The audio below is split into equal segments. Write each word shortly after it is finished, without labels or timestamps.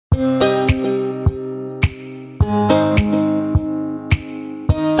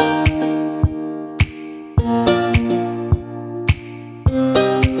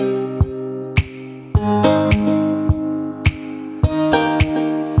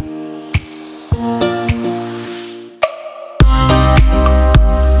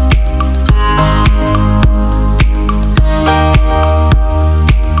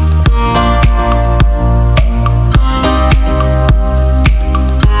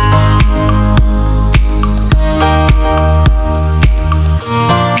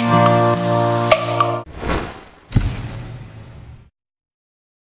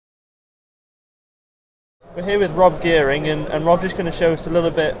here with Rob Gearing, and Rob's just going to show us a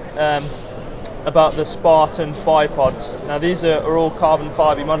little bit about the Spartan bipods. Now these are all carbon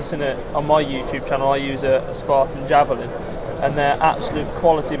fibre. You might have seen it on my YouTube channel. I use a Spartan Javelin, and they're absolute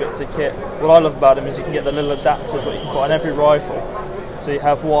quality bits of kit. What I love about them is you can get the little adapters what you can put on every rifle, so you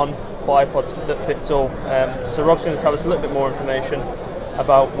have one bipod that fits all. So Rob's going to tell us a little bit more information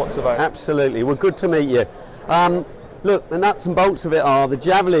about what's about. Absolutely. Well, good to meet you. Look, the nuts and bolts of it are the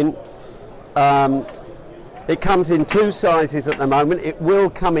Javelin. It comes in 2 sizes at the moment. It will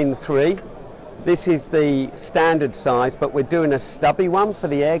come in 3. This is the standard size, but we're doing a stubby one for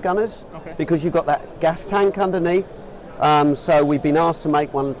the air gunners, because you've got that gas tank underneath. So we've been asked to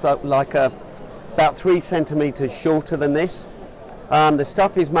make one like about 3 centimetres shorter than this. The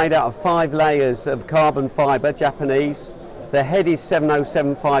stuff is made out of 5 layers of carbon fibre, Japanese. The head is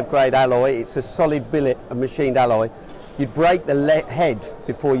 7075 grade alloy. It's a solid billet of machined alloy. You'd break the head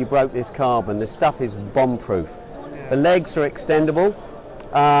before you broke this carbon. The stuff is bomb-proof. The legs are extendable,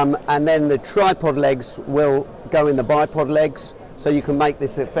 and then the tripod legs will go in the bipod legs, so you can make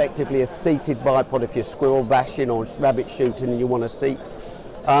this effectively a seated bipod if you're squirrel bashing or rabbit shooting and you want a seat.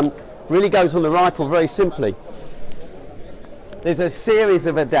 Really goes on the rifle very simply. There's a series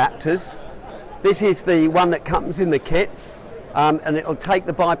of adapters. This is the one that comes in the kit, and it'll take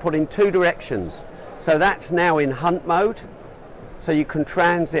the bipod in 2 directions. So that's now in hunt mode, so you can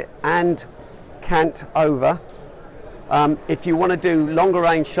transit and cant over. If you want to do longer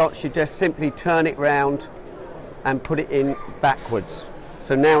range shots, you just simply turn it round and put it in backwards.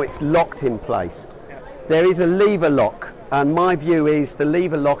 So now it's locked in place. There is a lever lock, and my view is the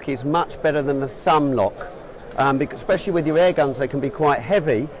lever lock is much better than the thumb lock, because especially with your air guns, they can be quite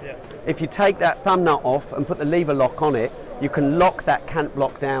heavy. If you take that thumb nut off and put the lever lock on it, you can lock that cant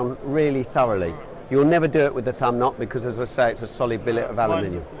block down really thoroughly. You'll never do it with the thumb knot because, as I say, it's a solid billet of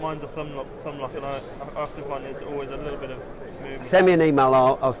aluminium. Mine's a thumb lock, and I often find there's always a little bit of movement. Send me an email,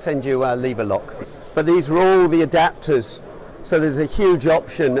 I'll send you a lever lock. But these are all the adapters, so there's a huge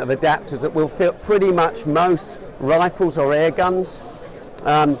option of adapters that will fit pretty much most rifles or air guns.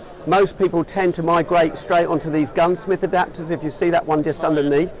 Most people tend to migrate straight onto these gunsmith adapters. If you see that one just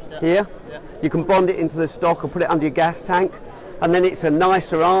underneath here, you can bond it into the stock or put it under your gas tank, and then it's a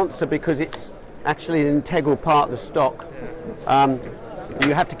nicer answer because it's actually an integral part of the stock.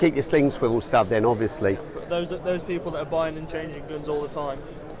 You have to keep your sling swivel stud then, obviously. Those people that are buying and changing guns all the time.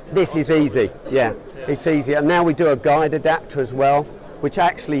 This is easy, it's easy. And now we do a guide adapter as well, which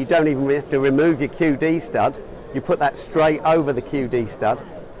actually you don't even have to remove your QD stud. You put that straight over the QD stud.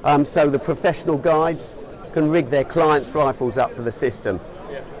 So the professional guides can rig their clients' rifles up for the system.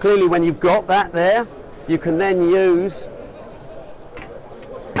 Clearly when you've got that there, you can then use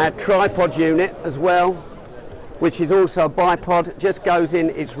a tripod unit as well, which is also a bipod. Just goes in,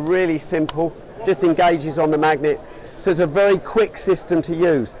 it's really simple, just engages on the magnet. So it's a very quick system to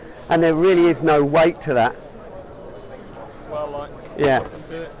use, and there really is no weight to that.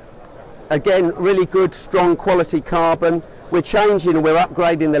 Again, really good, strong quality carbon. We're changing, we're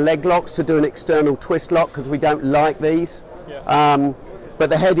upgrading the leg locks to do an external twist lock because we don't like these. But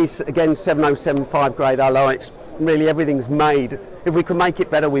the head is, again, 7075 grade alloy. It's really, everything's made. If we could make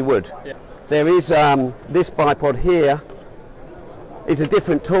it better, we would. There is this bipod here is a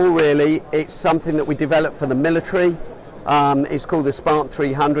different tool, really. It's something that we developed for the military. It's called the Spartan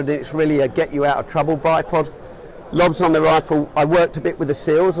 300, and it's really a get you out of trouble bipod. Lobs on the rifle. I worked a bit with the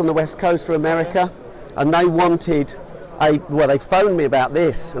SEALs on the west coast of America, and they wanted they phoned me about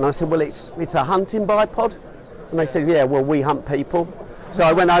this, and I said, well, it's a hunting bipod, and they said, yeah, well, we hunt people. So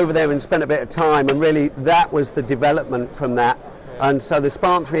I went over there and spent a bit of time, and really that was the development from that. And so the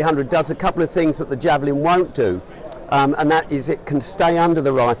Spartan 300 does a couple of things that the Javelin won't do, and that is it can stay under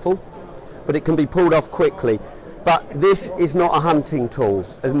the rifle, but it can be pulled off quickly. But this is not a hunting tool,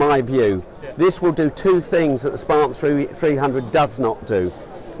 as my view. This will do 2 things that the Spartan 300 does not do.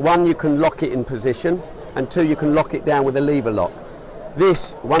 1, you can lock it in position, and 2, you can lock it down with a lever lock.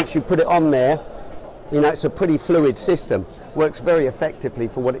 This, once you put it on there, you know, it's a pretty fluid system, works very effectively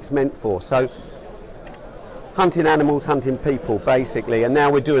for what it's meant for. So, hunting animals, hunting people, basically, and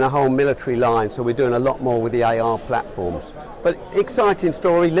now we're doing a whole military line, so we're doing a lot more with the AR platforms. But exciting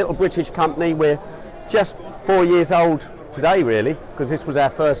story, little British company. We're just 4 years old today, really, because this was our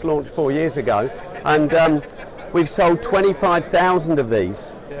first launch 4 years ago, and we've sold 25,000 of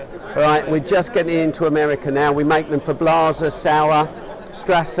these. All right, we're just getting into America now. We make them for Blaser, Sauer,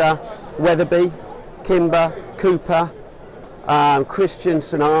 Strasser, Weatherby, Kimber, Cooper,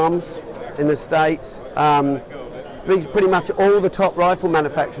 Christensen Arms in the States. Pretty much all the top rifle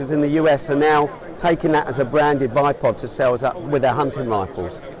manufacturers in the US are now taking that as a branded bipod to sell us up with their hunting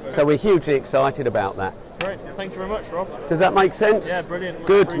rifles. So we're hugely excited about that. Great. Thank you very much, Rob. Does that make sense? Yeah, brilliant.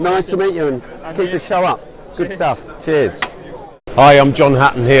 Good. Nice to meet you, and keep you. the show up. Good Cheers. stuff. Cheers. Hi, I'm John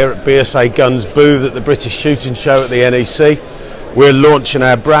Hatton here at BSA Guns booth at the British Shooting Show at the NEC. We're launching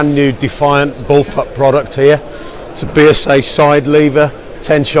our brand new Defiant bullpup product here. It's a BSA side lever,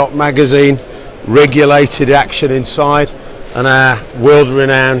 10-shot magazine, regulated action inside, and our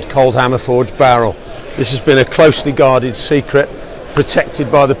world-renowned Cold Hammer forged barrel. This has been a closely guarded secret, protected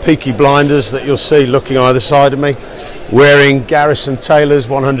by the Peaky Blinders that you'll see looking either side of me, wearing Garrison Taylor's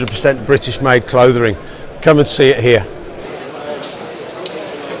 100% British-made clothing. Come and see it here.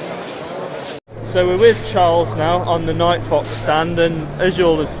 So we're with Charles now on the Night Fox stand, and as you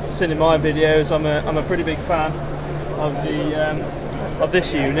all have seen in my videos, I'm a pretty big fan of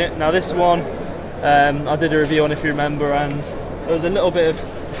this unit. Now this one, I did a review on, if you remember, and there was a little bit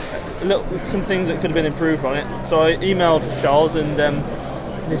of some things that could have been improved on it. So I emailed Charles, and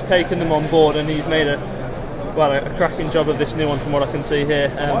he's taken them on board, and he's made a cracking job of this new one from what I can see here.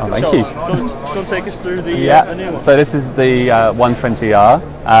 Thank Charles, you. Do you want to take us through the new one? So this is the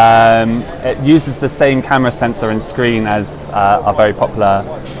 120R. It uses the same camera sensor and screen as our very popular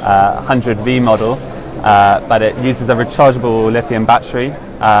 100V model, but it uses a rechargeable lithium battery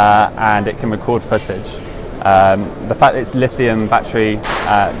and it can record footage. The fact that it's lithium battery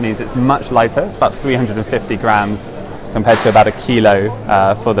means it's much lighter. It's about 350 grams compared to about a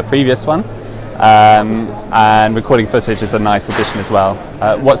kilo for the previous one. And recording footage is a nice addition as well.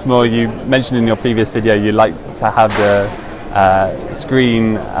 What's more, you mentioned in your previous video you like to have the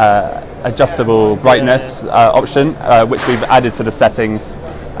screen adjustable brightness option, which we've added to the settings,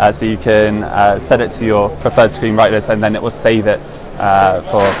 so you can set it to your preferred screen brightness, and then it will save it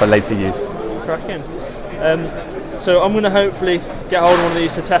for later use. Cracking. So I'm going to hopefully get hold of one of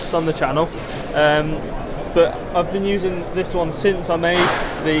these to test on the channel. But I've been using this one since I made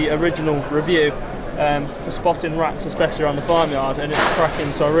the original review for spotting rats, especially around the farmyard, and it's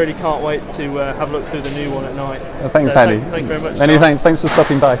cracking, so I really can't wait to have a look through the new one at night. Well, thanks, Andy. Thank you very much. Many thanks. Thanks for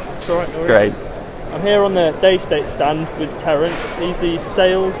stopping by. It's all right, no worries. Great. I'm here on the Daystate stand with Terence. He's the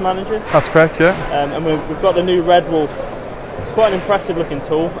sales manager. That's correct, yeah. And we've got the new Red Wolf. It's quite an impressive looking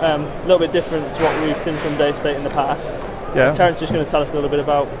tool, a little bit different to what we've seen from Daystate in the past. Yeah. Terence is just going to tell us a little bit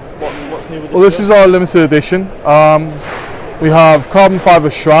about what's new with this. Well, this is our limited edition. We have carbon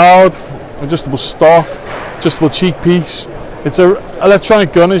fibre shroud, adjustable stock, adjustable cheek piece. It's an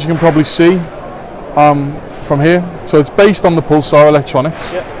electronic gun, as you can probably see from here. So it's based on the Pulsar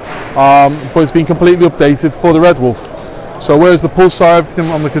electronics, but it's been completely updated for the Red Wolf. So whereas the Pulsar, everything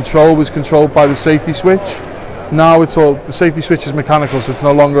on the control was controlled by the safety switch, now it's all, the safety switch is mechanical, so it's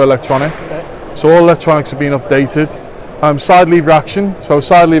no longer electronic. Okay. So all electronics have been updated. Side lever action, so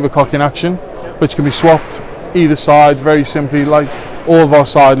side lever cocking action, which can be swapped either side very simply, like all of our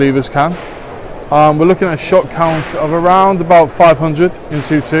side levers can. We're looking at a shot count of around about 500 in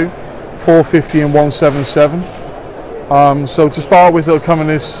 2.2, 450 and 177. So to start with, it'll come in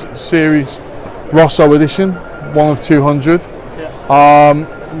this series Rosso edition, one of 200.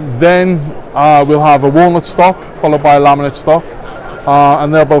 Then we'll have a walnut stock followed by a laminate stock.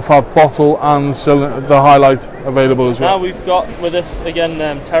 And they'll both have bottle and the highlight available as well. Now we've got with us again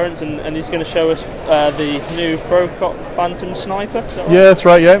Terence, and he's going to show us the new Brocock Bantam Sniper. Is that right? Yeah, that's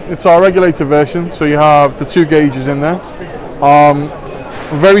right, yeah. It's our regulator version, so you have the 2 gauges in there.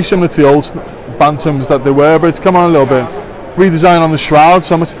 Very similar to the old Bantams that they were, but it's come on a little bit. Redesign on the shroud,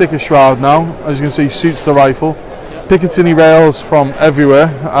 so much thicker shroud now. As you can see, suits the rifle. Picatinny rails from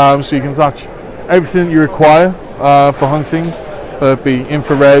everywhere, so you can attach everything that you require for hunting. Be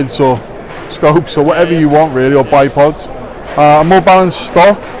infrareds or scopes or whatever you want really, or bipods. A more balanced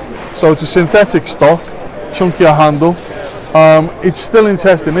stock, so it's a synthetic stock, chunkier handle. It's still in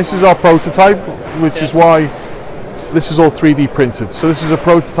testing. This is our prototype, which is why this is all 3D printed. So this is a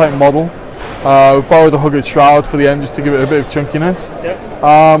prototype model. We borrowed a Huggett shroud for the end just to give it a bit of chunkiness.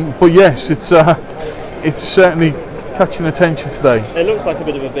 But yes, it's certainly catching attention today. It looks like a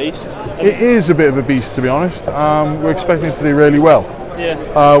bit of a beast. It is a bit of a beast, to be honest. We're expecting it to do really well.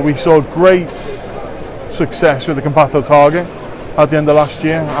 Yeah. We saw great success with the Compato target at the end of last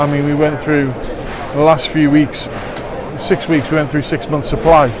year. I mean, we went through the last few weeks, 6 weeks, we went through 6 months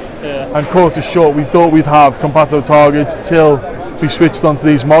supply. Yeah. And quarter short, we thought we'd have Compato targets till we switched onto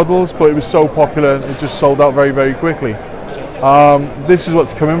these models, but it was so popular, it just sold out very, very quickly. This is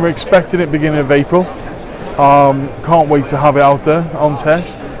what's coming. We're expecting it beginning of April. Can't wait to have it out there on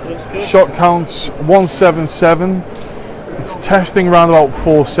test. Shot counts 177. It's testing around about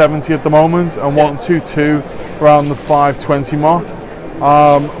 470 at the moment, and 122 around the 520 mark.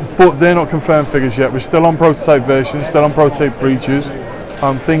 But they're not confirmed figures yet. We're still on prototype versions, still on prototype breaches.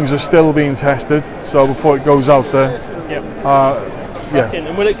 Things are still being tested, so before it goes out there. Yep. Yeah.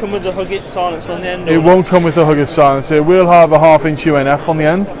 And will it come with the Huggit silencer on the end? It won't come with the Huggit silencer. It will have a 1/2 inch UNF on the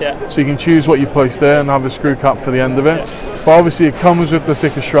end, Yeah. so you can choose what you place there and have a screw cap for the end of it. Yeah. But obviously it comes with the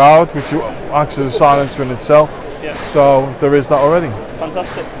thicker shroud, which acts as a silencer in itself. Yeah. So there is that already.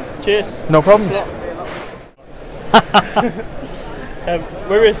 Fantastic. Cheers. No problem.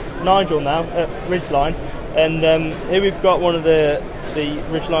 We're with Nigel now at Ridgeline, and here we've got one of the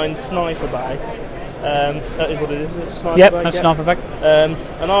Ridgeline sniper bags. That is what it is, isn't it? Sniper Yep, bag, that's yeah. sniper bag.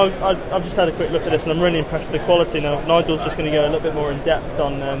 And I've just had a quick look at this, and I'm really impressed with the quality. Now Nigel's just going to go a little bit more in depth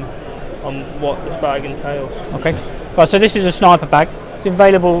on what this bag entails. Okay. Right, so this is a sniper bag. It's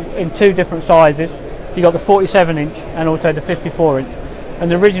available in 2 different sizes. You've got the 47 inch and also the 54 inch. And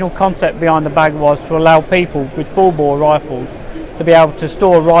the original concept behind the bag was to allow people with full bore rifles to be able to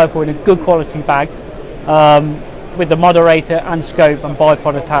store a rifle in a good quality bag with the moderator and scope and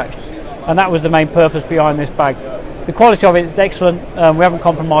bipod attached. And that was the main purpose behind this bag. The quality of it is excellent. We haven't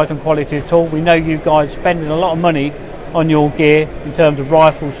compromised on quality at all. We know you guys spending a lot of money on your gear in terms of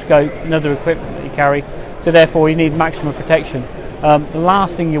rifle, scope and other equipment that you carry, so therefore you need maximum protection. The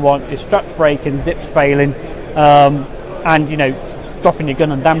last thing you want is straps breaking, zips failing, and dropping your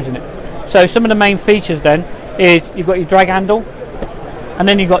gun and damaging it. So some of the main features then is you've got your drag handle, and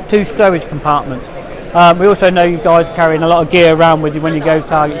then you've got 2 stowage compartments. We also know you guys carrying a lot of gear around with you when you go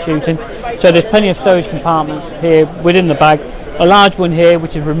target shooting, so there's plenty of stowage compartments here within the bag. A large one here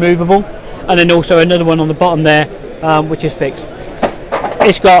which is removable, and then also another one on the bottom there which is fixed.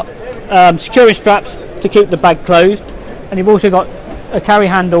 It's got securing straps to keep the bag closed, and you've also got a carry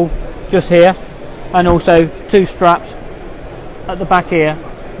handle just here, and also 2 straps at the back here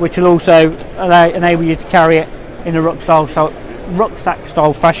which will also enable you to carry it in a rucksack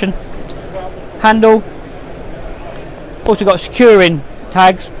style fashion. Handle, also got securing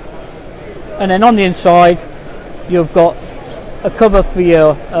tags, and then on the inside you've got a cover for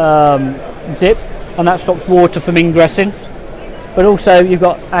your zip, and that stops water from ingressing, but also you've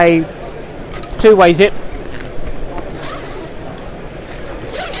got a 2-way zip,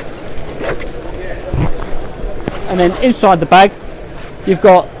 and then inside the bag you've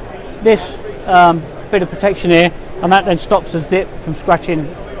got this bit of protection here, and that then stops the zip from scratching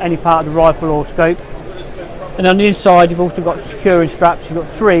any part of the rifle or scope. And on the inside you've also got securing straps. You've got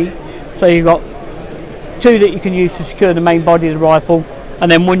 3, so you've got 2 that you can use to secure the main body of the rifle,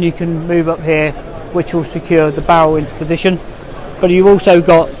 and then 1 you can move up here which will secure the barrel into position. But you've also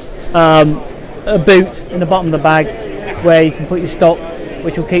got a boot in the bottom of the bag where you can put your stock,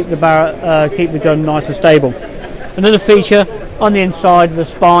 which will keep the gun nice and stable. Another feature on the inside of the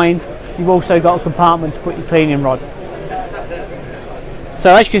spine, you've also got a compartment to put your cleaning rod. So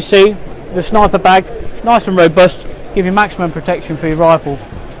as you can see, the sniper bag, nice and robust, give you maximum protection for your rifle,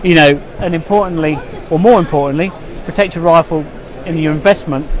 and importantly, or more importantly, protect your rifle in your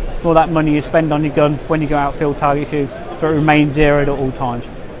investment for all that money you spend on your gun when you go out field target shoot, so it remains zeroed at all times.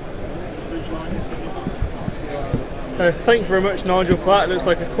 So thank you very much, Nigel, for that. It looks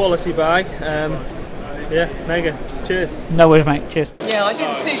like a quality bag. Yeah, mega. Cheers. No worries, mate. Cheers. Yeah, I do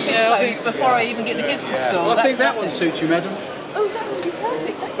the 2 kids bows before I even get the kids to school. Well, I think that one suits you, madam. Oh, that would be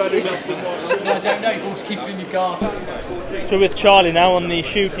perfect, thank you. I don't know, you've got to keep it in your car. So we're with Charlie now on the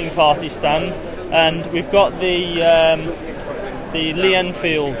shooting party stand, and we've got the Lee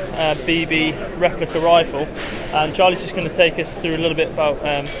Enfield BB replica rifle, and Charlie's just going to take us through a little bit about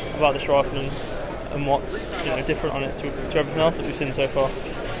this rifle and what's different on it to everything else that we've seen so far.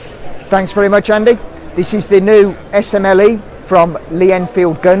 Thanks very much, Andy. This is the new SMLE from Lee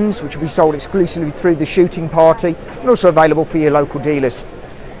Enfield Guns, which will be sold exclusively through the shooting party and also available for your local dealers.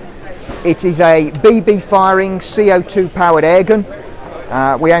 It is a BB firing CO2 powered air gun.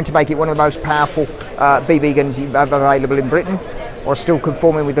 We aim to make it one of the most powerful BB guns you have available in Britain, or still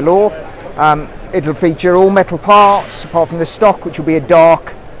conforming with the law. It'll feature all metal parts apart from the stock, which will be a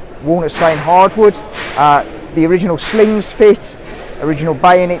dark walnut stain hardwood. The original slings fit, original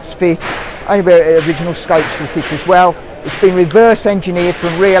bayonets fit, only original scopes will fit as well. It's been reverse engineered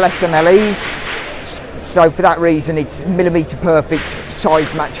from real SMLEs, so for that reason it's millimetre perfect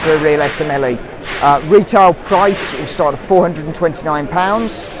size match for a real SMLE. Retail price will start at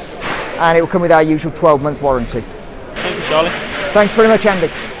 £429, and it will come with our usual 12-month warranty. Thank you, Charlie. Thanks very much, Andy.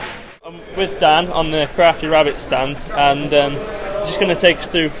 I'm with Dan on the Crafty Rabbit stand, and just going to take us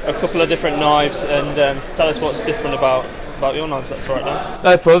through a couple of different knives and tell us what's different about your knives. That's right, Dan.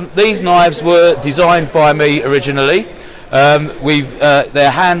 No problem. These knives were designed by me originally.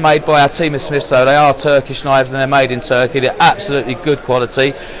 They're handmade by our team of Smiths, so they are Turkish knives and they're made in Turkey. They're absolutely good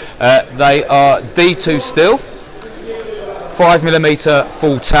quality. They are D2 steel, 5mm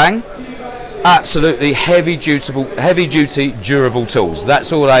full tang. Absolutely heavy duty, durable tools.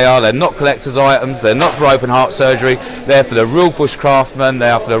 That's all they are. They're not collector's items. They're not for open heart surgery. They're for the real bushcraftman.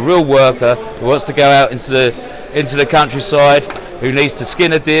 They are for the real worker who wants to go out into the countryside, who needs to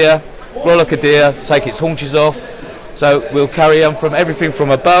skin a deer, rollock a deer, take its haunches off. So we'll carry on from everything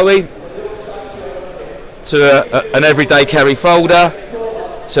from a Bowie to an everyday carry folder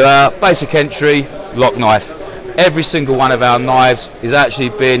to our basic entry lock knife. Every single one of our knives is actually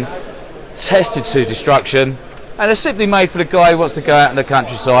been tested to destruction, and they're simply made for the guy who wants to go out in the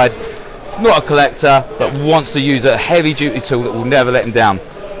countryside, not a collector, but wants to use a heavy duty tool that will never let him down.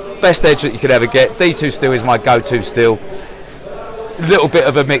 Best edge that you could ever get. D2 steel is my go-to steel. A little bit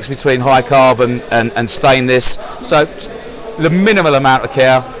of a mix between high carbon and stainless, so the minimal amount of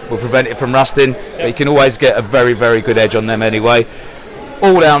care will prevent it from rusting, but you can always get a very, very good edge on them anyway.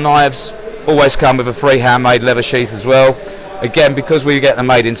 All our knives always come with a free handmade leather sheath as well. Again, because we get them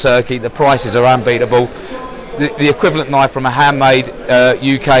made in Turkey, the prices are unbeatable. The equivalent knife from a handmade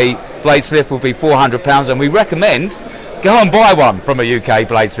UK bladesmith will be £400, and we recommend go and buy one from a UK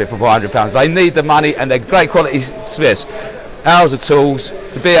bladesmith for £400. They need the money, and they're great quality smiths. Ours are tools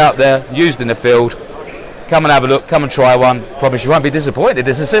to be out there, used in the field. Come and have a look, come and try one. Promise you won't be disappointed.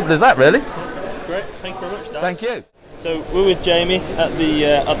 It's as simple as that, really. Great, thank you very much, Dan. Thank you. So we're with Jamie at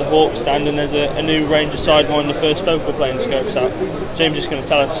the Hawk stand, and there's a new range of Sidewinder first focal plane scopes out. Jamie's just going to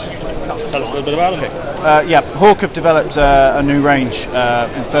tell us a little bit about them. Yeah, Hawk have developed a new range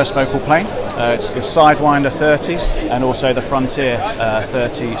in first focal plane. It's the Sidewinder 30s and also the Frontier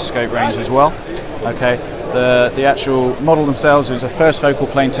 30 scope range as well. Okay. The actual model themselves is a first focal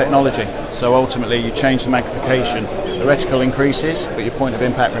plane technology, so ultimately you change the magnification, the reticle increases, but your point of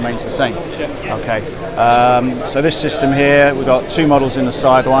impact remains the same. Okay, so this system here, we've got two models in the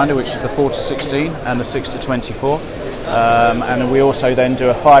Sidewinder, which is the 4-16 and the 6-24, and we also then do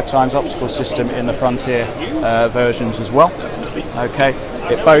a 5x optical system in the Frontier versions as well. Okay,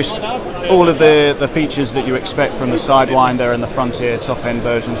 it boasts all of the features that you expect from the Sidewinder and the Frontier top-end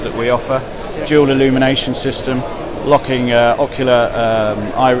versions that we offer. Dual illumination system, locking ocular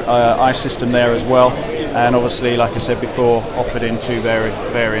eye system there as well, and obviously, like I said before, offered in two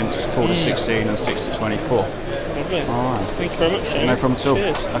variants, 4-16 and 6-24. Lovely. All right. Thank you very much, Jamie. No problem at all.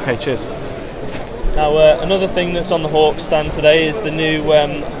 Cheers. Okay, cheers. Now, another thing that's on the Hawk stand today is the new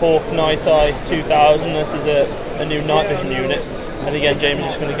Hawk Night Eye 2000. This is a new night vision unit. And again, James is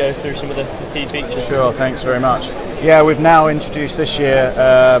just going to go through some of the key features. Sure, thanks very much. Yeah, we've now introduced this year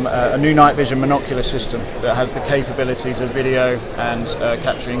a new night vision monocular system that has the capabilities of video and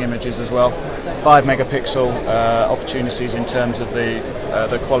capturing images as well. 5 megapixel opportunities in terms of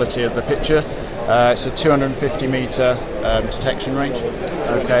the quality of the picture. It's a 250 meter detection range.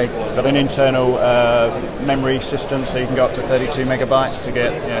 Okay, got an internal memory system, so you can go up to 32 megabytes to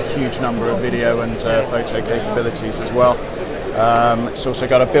get a huge number of video and photo capabilities as well. It's also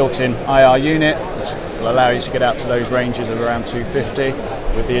got a built-in IR unit, which will allow you to get out to those ranges of around 250,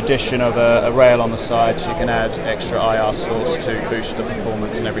 with the addition of a rail on the side, so you can add extra IR source to boost the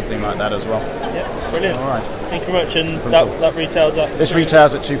performance and everything like that as well. Yeah, brilliant. All right. Thank you very much. And that retails at? This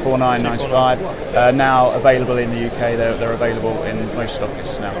retails at $249.95. Now available in the UK. They're available in most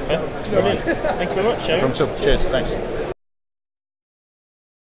stockists now. Okay, brilliant. Right. Thank you very much, Jamie. Cheers. Thanks.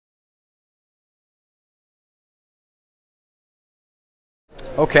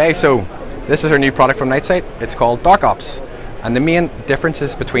 Okay, so this is our new product from Nightsight. It's called Dark Ops, and the main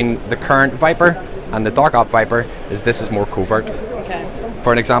differences between the current Viper and the Dark Op Viper is this is more covert. Okay.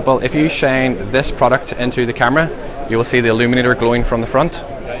 For an example, if you shine this product into the camera, you will see the illuminator glowing from the front.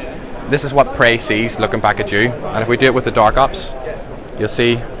 This is what prey sees looking back at you, and if we do it with the Dark Ops, you'll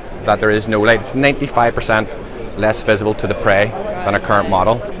see that there is no light. It's 95% less visible to the prey than a current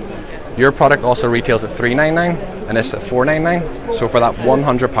model. Your product also retails at $399 and this at $499. So for that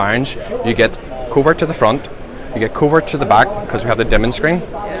 £100, you get covert to the front, you get covert to the back because we have the dimming screen.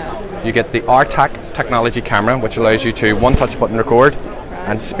 You get the RTAC technology camera, which allows you to one-touch button record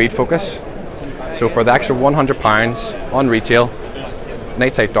and speed focus. So for the extra £100 on retail,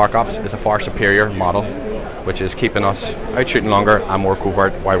 Nightsight Dark Ops is a far superior model, which is keeping us out shooting longer and more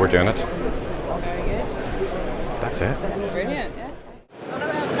covert while we're doing it. That's it. Brilliant, yeah.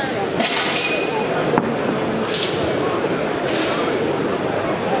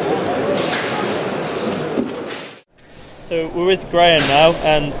 So we're with Graham now,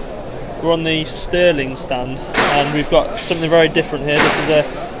 and we're on the Sterling stand, and we've got something very different here.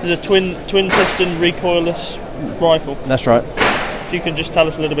 This is a twin piston recoilless rifle. That's right. If you can just tell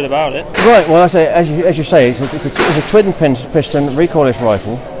us a little bit about it. Right. Well, as you say, it's a twin piston recoilless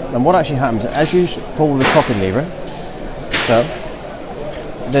rifle, and what actually happens as you pull the cocking lever, so,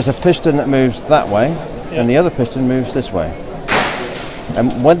 there's a piston that moves that way, and the other piston moves this way.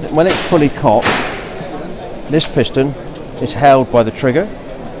 And when it's fully cocked, this piston is held by the trigger,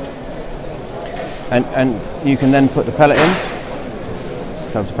 and you can then put the pellet in.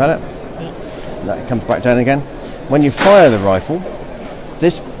 Comes the pellet. That comes back down again. When you fire the rifle,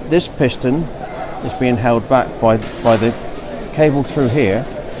 this piston is being held back by the cable through here.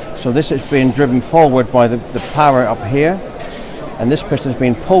 So this is being driven forward by the power up here, and this piston is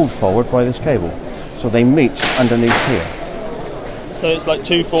being pulled forward by this cable. So they meet underneath here. So it's like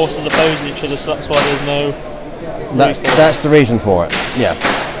two forces opposing each other, so that's why there's no... That's the reason for it, yeah.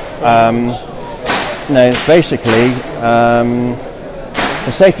 Now basically,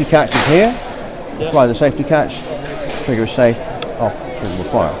 the safety catch is here. Apply the safety catch, trigger is safe, off, trigger will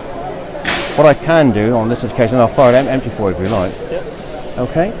fire. What I can do on this occasion, I'll fire it empty for you if you like.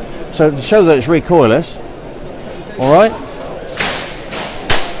 Okay, so to show that it's recoilless, all right?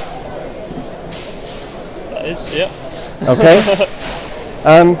 That is, yeah. Okay.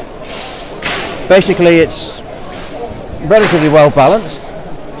 Basically, it's relatively well balanced.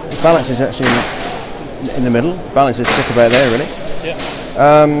 The balance is actually in the middle. Balance is just about there, really.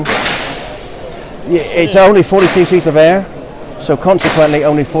 It's only 40 cc's of air, so consequently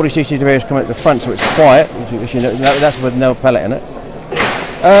only 40 cc's of air is coming at the front, so it's quiet. As you know, that's with no pellet in it.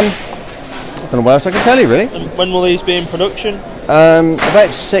 I don't know what else I can tell you, really. And when will these be in production?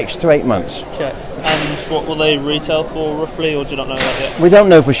 About 6 to 8 months. Okay. And what will they retail for roughly, or do you not know that yet? We don't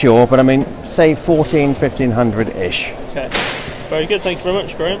know for sure, but I mean, say 1500-ish. Okay. Very good, thank you very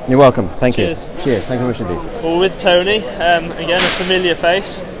much, Graham. You're welcome, thank you. Cheers. Cheers, thank you very much indeed. Well, with Tony, again a familiar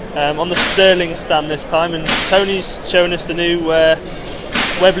face, on the Sterling stand this time, and Tony's showing us the new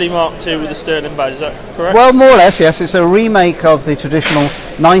Webley Mark II with the Sterling badge, is that correct? Well, more or less, yes. It's a remake of the traditional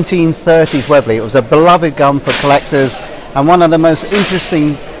 1930s Webley. It was a beloved gun for collectors and one of the most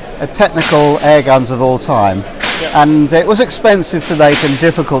interesting technical air guns of all time. And it was expensive to make and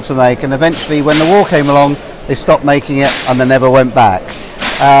difficult to make, and eventually when the war came along they stopped making it and they never went back.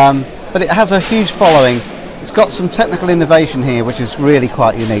 But it has a huge following. It's got some technical innovation here which is really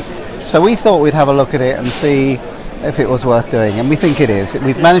quite unique. So we thought we'd have a look at it and see if it was worth doing, and we think it is.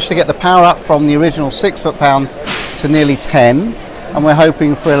 We've managed to get the power up from the original 6 foot-pound to nearly 10, and we're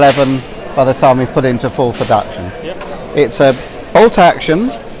hoping for 11 by the time we put into full production. It's a bolt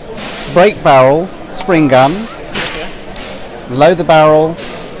action, break barrel, spring gun. Load the barrel,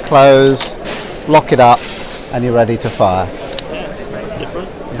 close, lock it up, and you're ready to fire. That's different.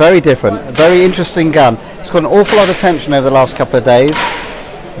 Very different, a very interesting gun. It's got an awful lot of attention over the last couple of days.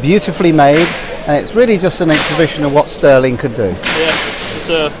 Beautifully made, and it's really just an exhibition of what Sterling could do. Yeah, it's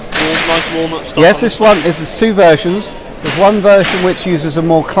a nice walnut stock. Yes, this one is two versions. There's one version which uses a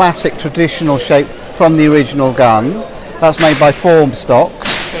more classic traditional shape from the original gun. That's made by Form Stocks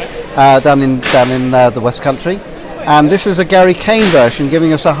down in the West Country. And this is a Gary Kane version,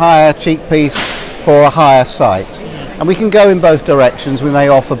 giving us a higher cheek piece for a higher sight. And we can go in both directions, we may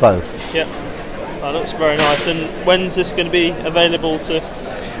offer both. Yeah, that looks very nice. And when's this going to be available to...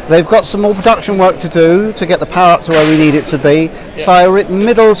 They've got some more production work to do to get the power up to where we need it to be. So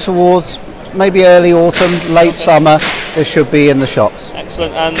middle towards maybe early autumn, late summer, this should be in the shops.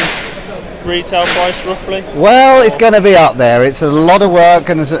 Excellent. And retail price roughly? Well, it's going to be up there. It's a lot of work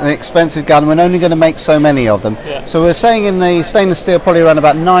and it's an expensive gun. We're only going to make so many of them. So we're saying in the stainless steel probably around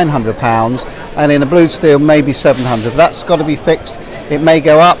about £900, and in the blue steel maybe 700. But that's got to be fixed. It may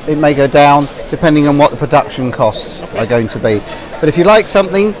go up, it may go down, depending on what the production costs are going to be. But if you like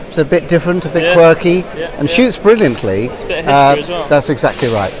something, it's a bit different, a bit quirky, and shoots brilliantly, Bit of history as well. that's exactly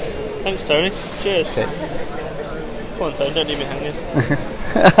right. Thanks, Tony. Cheers. Come on, Tony, don't leave me hanging.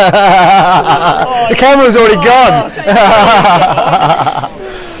 The camera's already gone.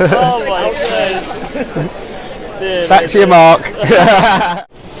 Oh my God. Back to your mark.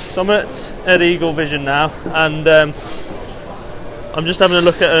 So I'm at Eagle Vision now, and I'm just having a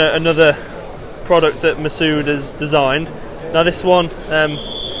look at another product that Masood has designed. Now this one,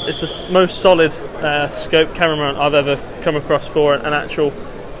 it's the most solid scope camera mount I've ever come across for an actual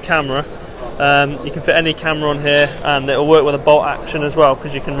camera. You can fit any camera on here, and it'll work with a bolt action as well,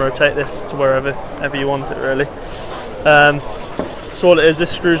 because you can rotate this to wherever you want it really. So all it is,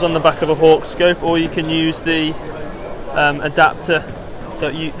 this screws on the back of a Hawk scope, or you can use the adapter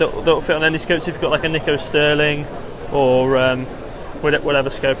that'll fit on any scope. So if you've got like a Nikko Sterling or whatever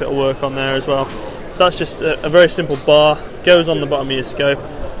scope, it'll work on there as well. So that's just a very simple bar, goes on the bottom of your scope,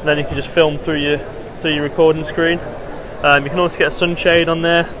 and then you can just film through your recording screen. You can also get a sunshade on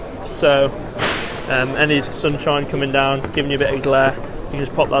there, so any sunshine coming down, giving you a bit of glare, You can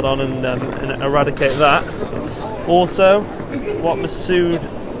just pop that on and eradicate that. Also, what Masood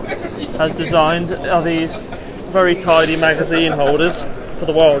has designed are these very tidy magazine holders for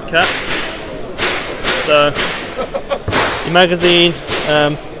the Wildcat. So your magazine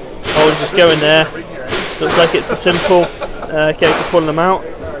holders just go in there. Looks like it's a simple case of pulling them out.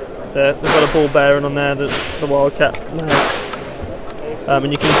 They've got a ball bearing on there that the Wildcat likes,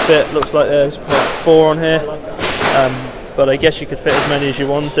 and you can fit. Looks like there's 4 on here, but I guess you could fit as many as you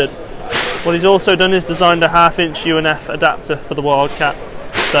wanted. What he's also done is designed a 1/2 inch UNF adapter for the Wildcat,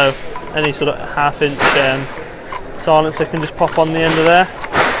 so any sort of 1/2 inch silencer can just pop on the end of there.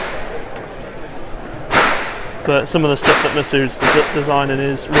 But some of the stuff that Masood's designing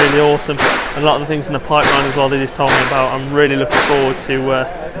is really awesome, and a lot of the things in the pipeline as well that he's told me about, I'm really looking forward to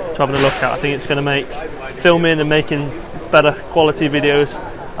having a look at. I think it's going to make filming and making better quality videos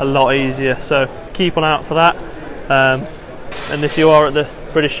a lot easier, so keep an eye out for that. And if you are at the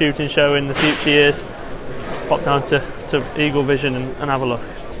British Shooting Show in the future years, pop down to Eagle Vision and have a look.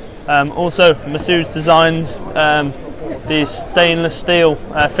 Also, Masood's designed these stainless steel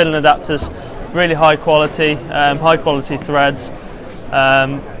filling adapters, really high quality threads.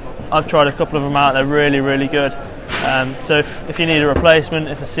 I've tried a couple of them out, they're really good. So if you need a replacement,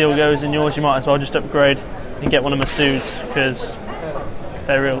 if a seal goes in yours, you might as well just upgrade and get one of Masood's, because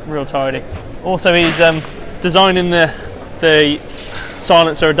they're real tidy. Also, he's designing the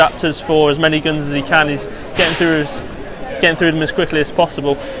silencer adapters for as many guns as he can. He's getting through them as quickly as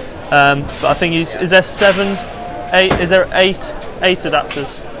possible. But I think is there 7, 8? Is there 8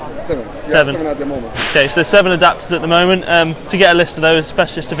 adapters? 7. Yeah, 7. 7 at the moment. Okay, so there's 7 adapters at the moment. To get a list of those,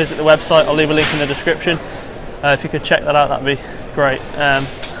 best just to visit the website. I'll leave a link in the description. If you could check that out, that'd be great.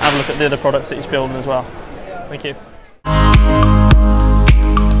 Have a look at the other products that he's building as well. Thank you.